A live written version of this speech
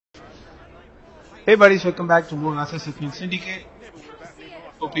Hey buddies, welcome back to more Assassin's Syndicate.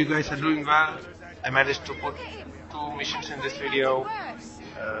 Hope you guys are doing well. I managed to put 2 missions in this video.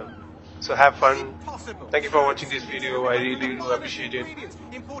 So have fun. Thank you for watching this video. I really do appreciate it.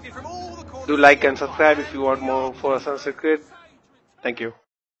 Do like and subscribe if you want more for Assassin's Creed. Thank you.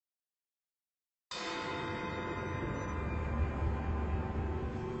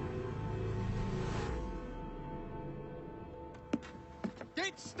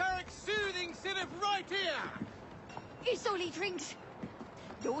 Get Starrick soothing syrup right here! It's all he drinks.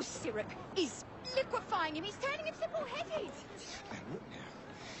 Your syrup is liquefying him. He's turning him simple-headed.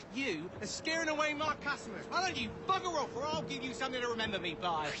 You are scaring away my customers. Why don't you bugger off or I'll give you something to remember me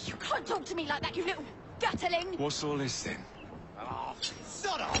by. You can't talk to me like that, you little gutterling. What's all this then? Oh,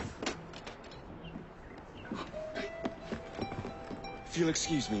 sod off! If you'll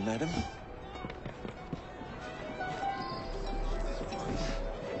excuse me, madam.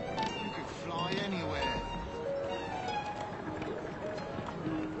 You could fly anywhere.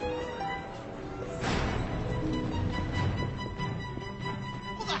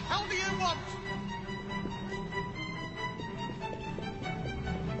 What the hell do you want?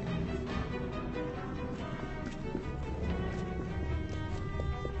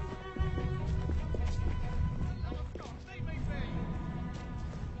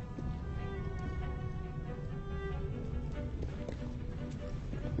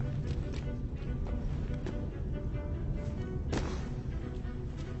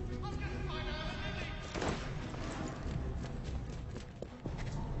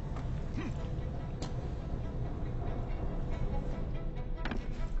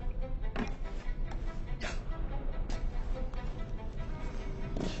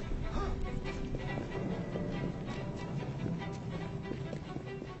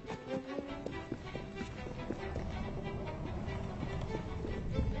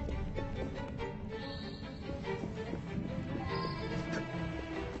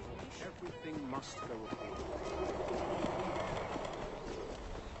 Everything must go according.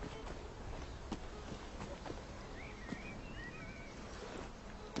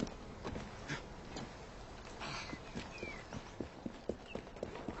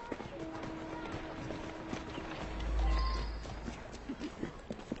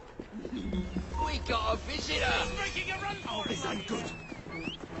 We got a visitor! He's making a run for it! This ain't good.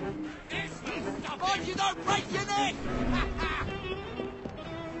 Mind you don't break your neck!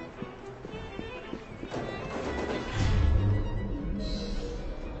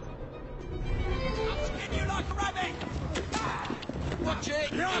 I'll skin you like a rabbit! Watch it,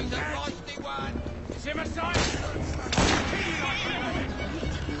 he's a feisty one! Simmer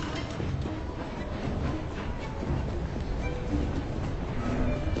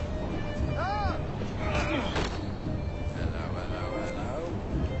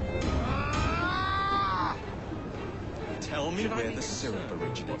Tell me where the syrup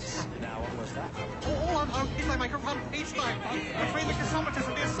originates. Now, what was that? Oh, I'm in my microphone peach line between the gasometers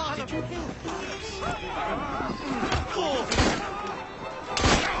and the asylum. Did you kill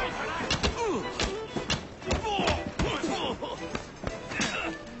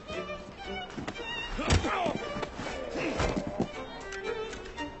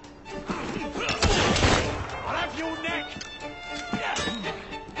I'll have your neck!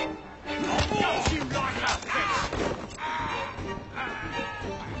 I'll bolt you like a fish!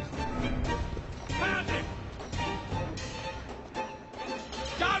 Found him!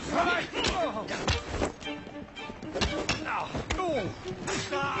 Dance for me!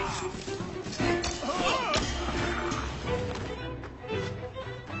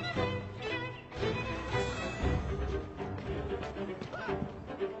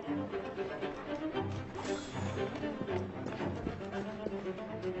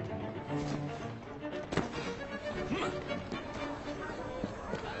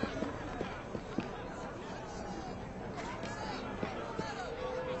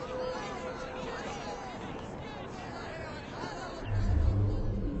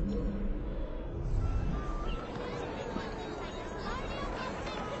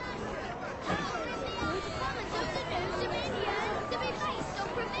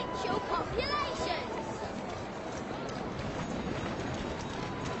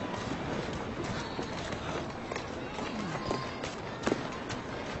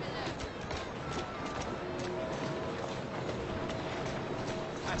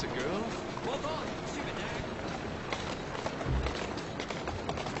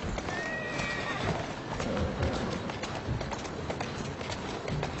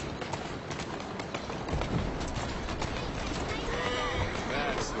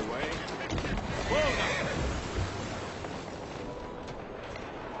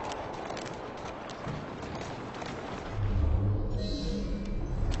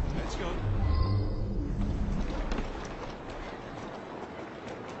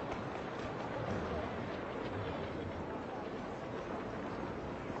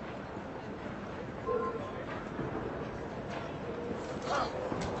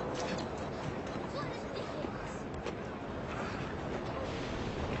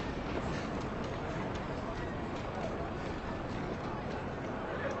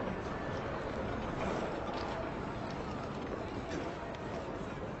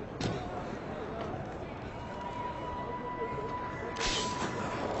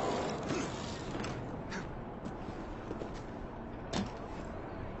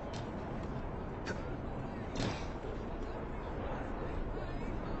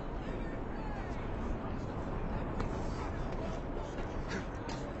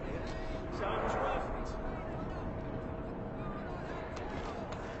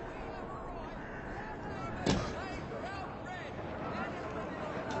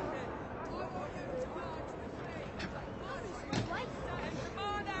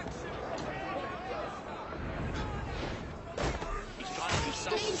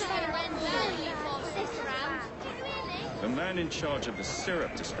 The man in charge of the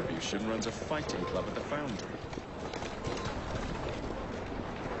syrup distribution runs a fighting club at the foundry.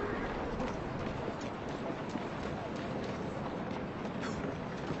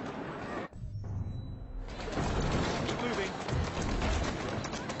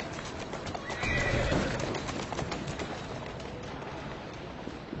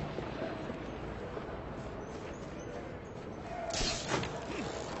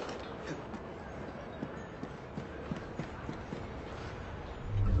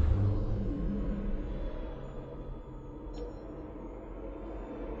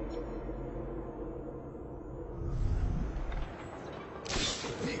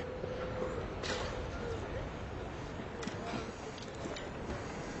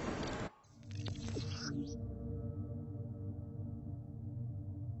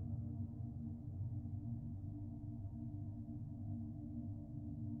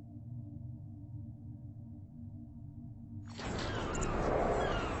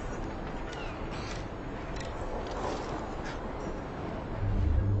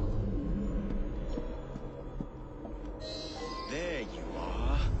 There you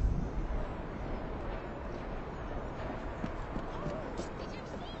are.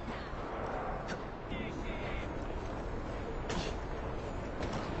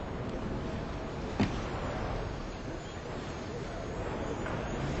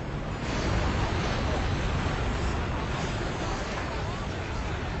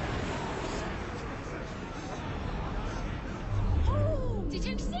 Oh, did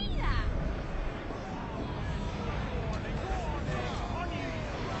you see that?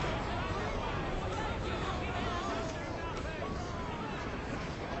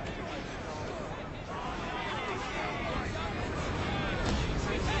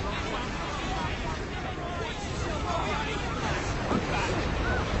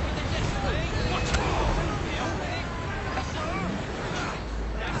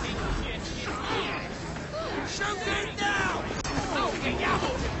 Shoot it now! Oh, get out!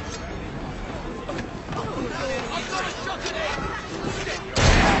 I've got a shot at it!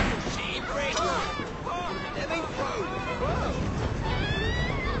 She brings! Let me through!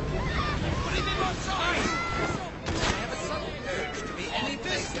 Put him in my side! I have a sudden urge to be any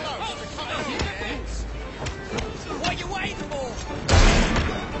this close to coming here! What are you waiting for?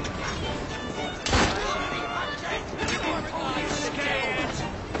 I'm scared!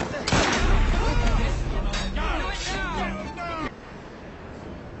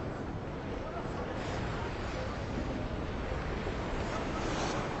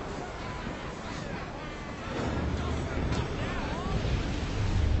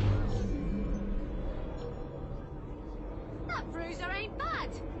 That bruiser ain't bad.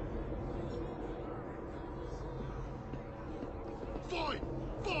 Fight!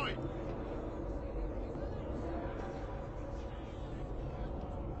 Fight!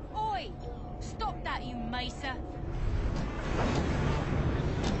 Oi! Stop that, you macer!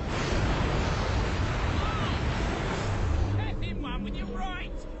 Have him one with your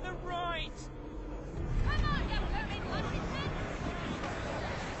right! The right! Come on, you blooming Washington!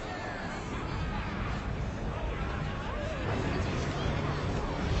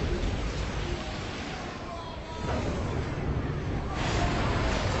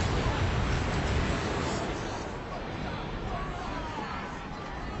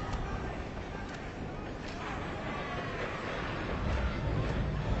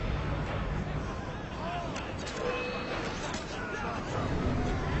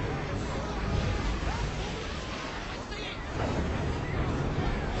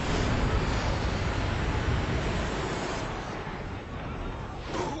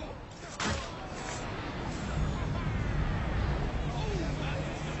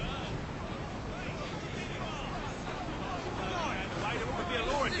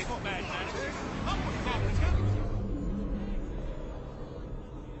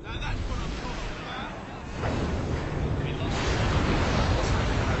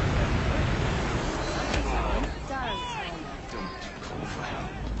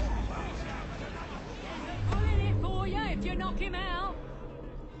 Knock him out.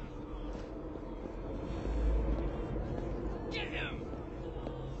 Get him!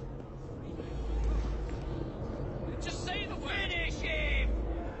 Just say the word! Finish him!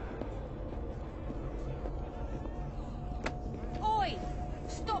 Oi!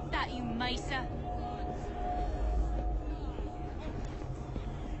 Stop that, you macer!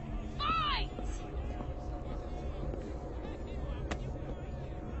 Fight!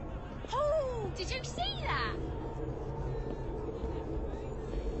 Oh! Did you see that?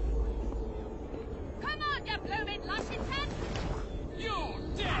 Come on, you blooming Lushington! You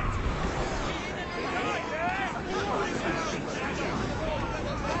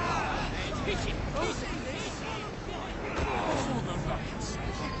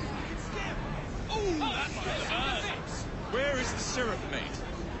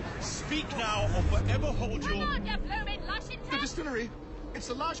Speak now or forever hold Come your... on, you blooming Lushington! The distillery. It's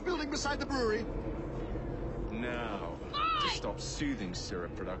the large building beside the brewery. Now, to stop soothing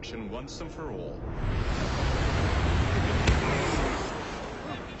syrup production once and for all.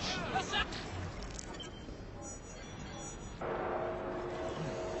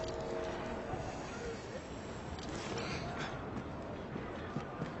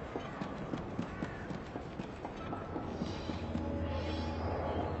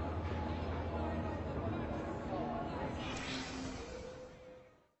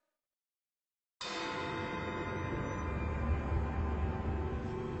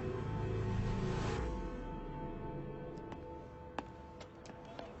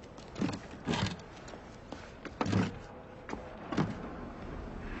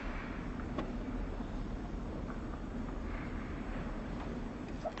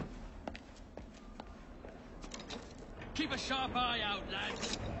 Keep a sharp eye out,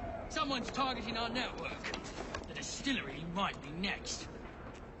 lads. Someone's targeting our network. The distillery might be next.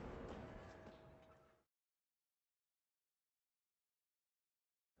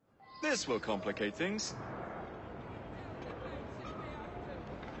 This will complicate things.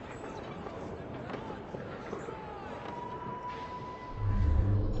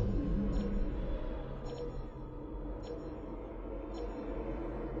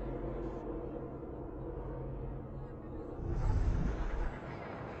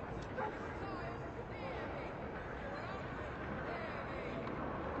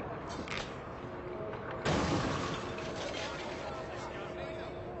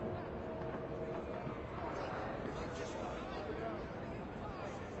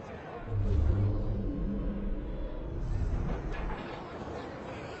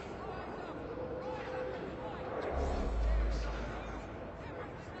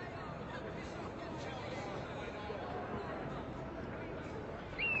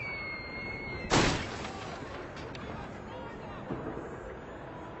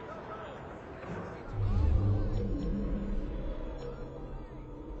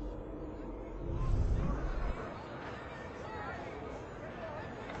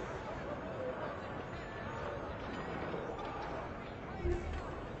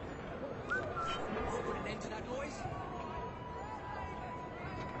 Put an end to that noise.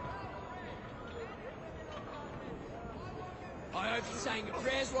 I hope you're saying your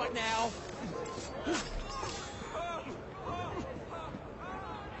prayers right now.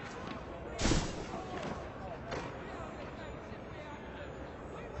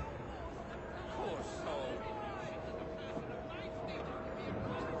 Poor soul.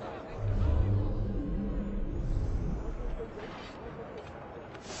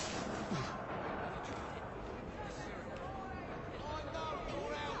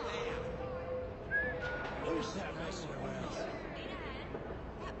 Who's that messing around?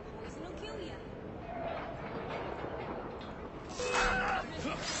 That poison will kill you.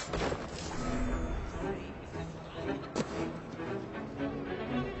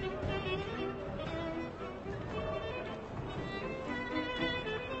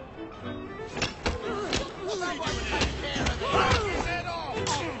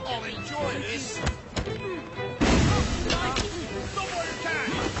 I'll enjoy this. Somebody can.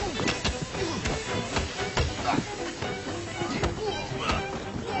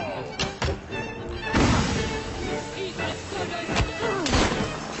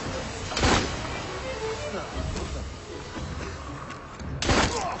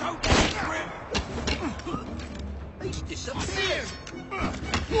 Don't get grip. He's disappeared.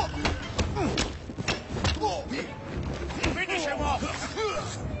 Finish him off.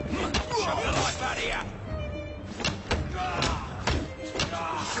 Shove your life out of here.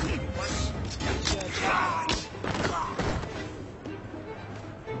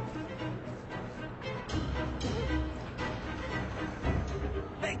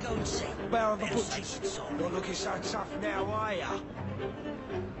 Better go and see. Bear of the Better butchers. say some Not looking so tough now, are ya?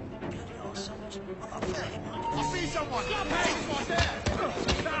 bloody arseholes. I'll tell him. I see someone. Hey, right there.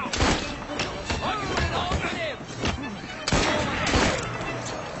 Now! I can put it on with him!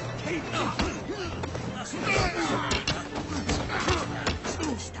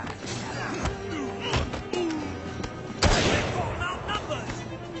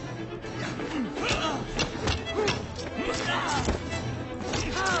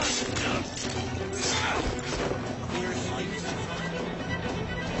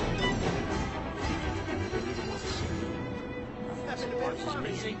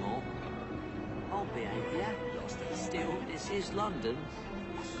 I'll behave, yeah? Still, this is London.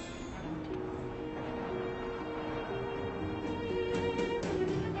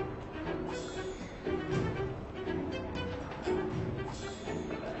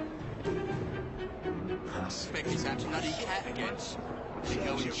 suspect he's that bloody cat again. We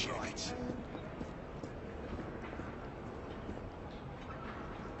go and check. Right.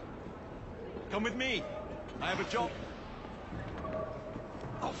 Come with me. I have a job.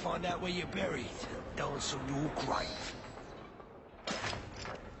 I'll find out where you're buried. Down some your grave.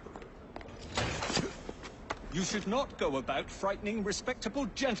 You should not go about frightening respectable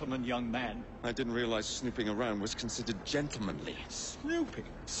gentlemen, young man. I didn't realize snooping around was considered gentlemanly. Snooping?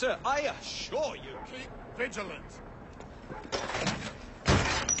 Sir, I assure you... Keep vigilant.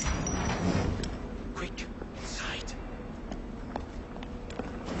 Quick, inside.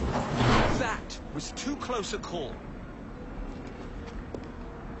 That was too close a call.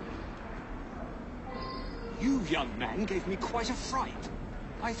 You, young man, gave me quite a fright.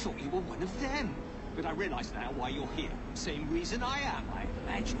 I thought you were one of them. But I realize now why you're here. Same reason I am, I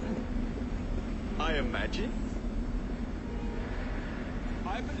imagine. I imagine?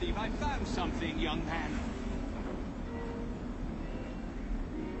 I believe I found something, young man.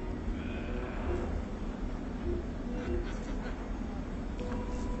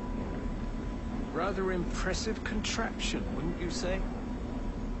 Rather impressive contraption, wouldn't you say?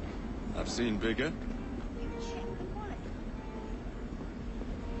 I've seen bigger. You check the wallet.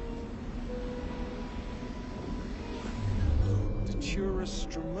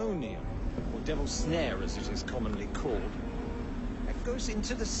 Stramonium, or devil's snare as it is commonly called. That goes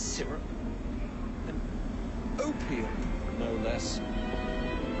into the syrup. And opium, no less.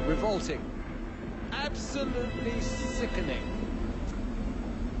 Revolting. Absolutely sickening.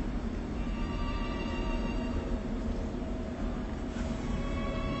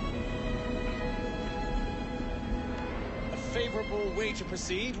 A favorable way to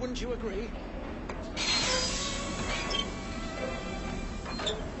proceed, wouldn't you agree?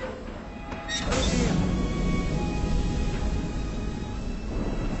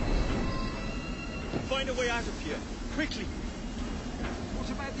 Find a way out of here. Quickly. What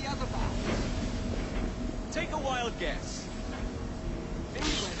about the other valve? Take a wild guess.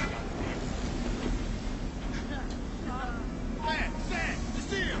 There, you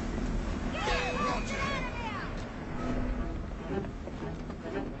see him? Roger.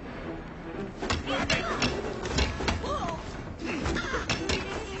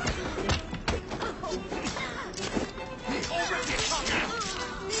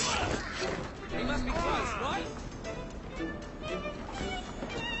 He must be close, right?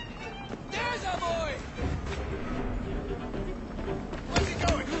 There's a boy! Where's he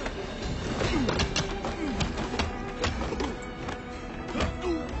going?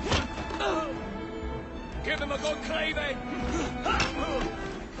 Give him a good cleaving!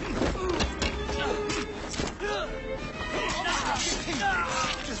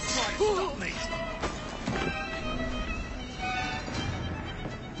 Just try to stop me.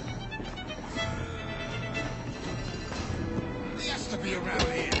 He has to be around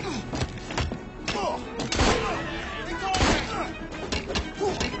here.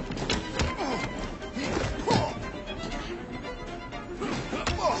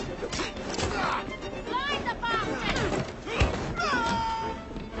 Blind the bastard!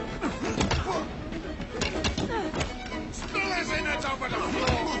 Still is in it over the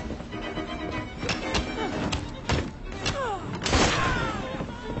floor.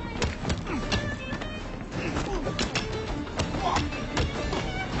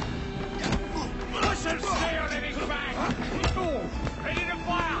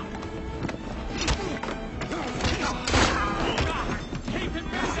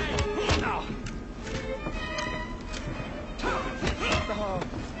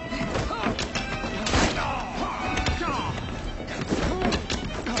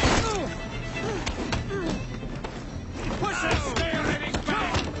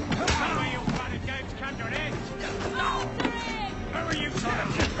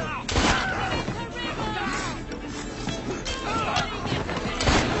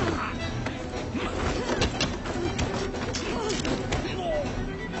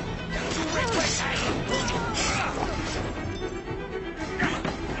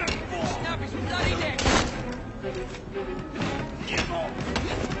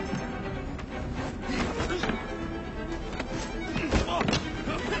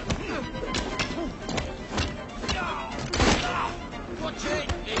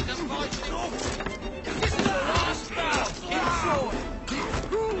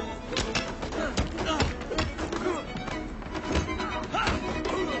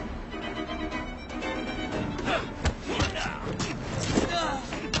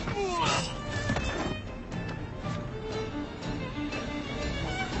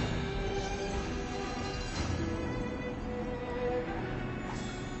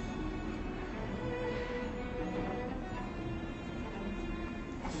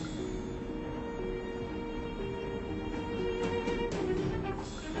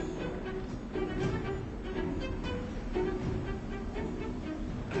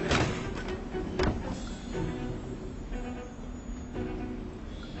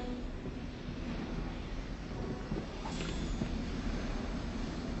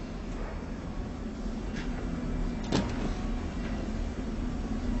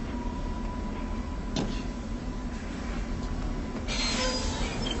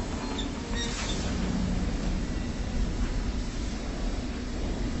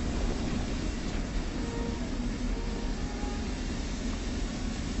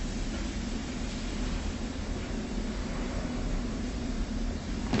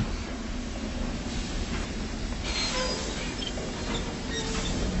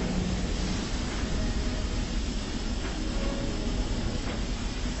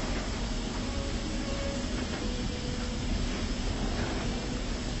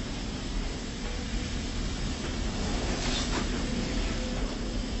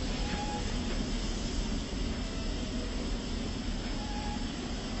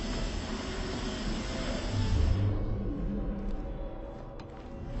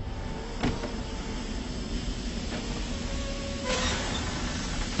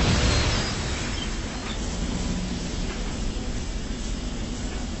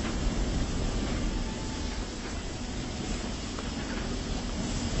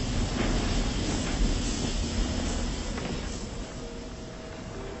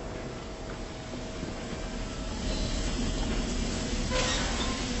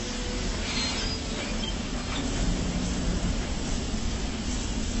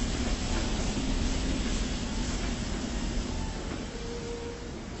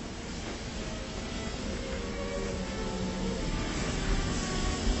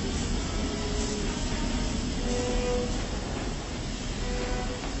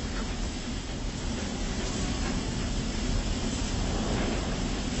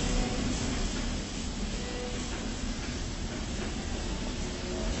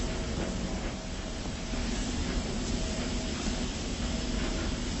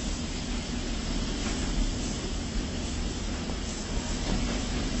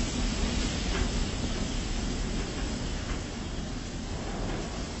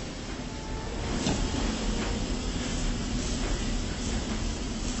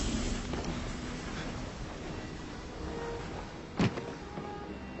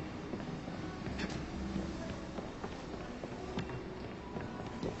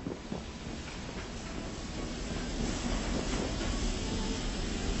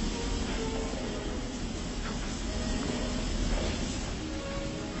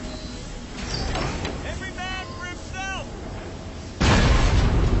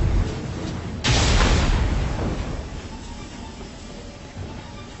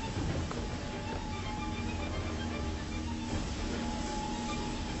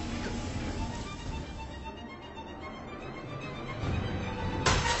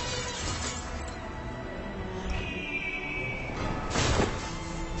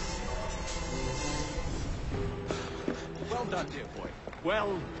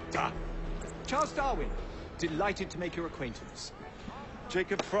 Well done. Charles Darwin, delighted to make your acquaintance.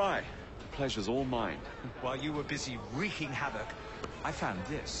 Jacob Fry, pleasure's all mine. While you were busy wreaking havoc, I found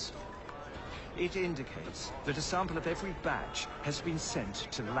this. It indicates that a sample of every batch has been sent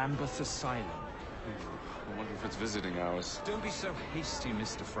to Lambeth Asylum. I wonder if it's visiting hours. Don't be so hasty,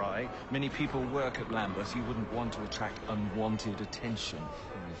 Mr. Fry. Many people work at Lambeth. You wouldn't want to attract unwanted attention.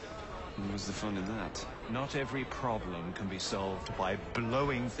 What's the fun in that? Not every problem can be solved by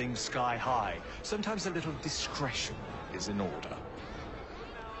blowing things sky high. Sometimes a little discretion is in order.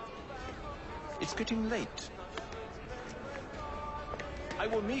 It's getting late. I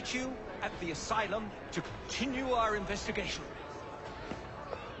will meet you at the asylum to continue our investigation.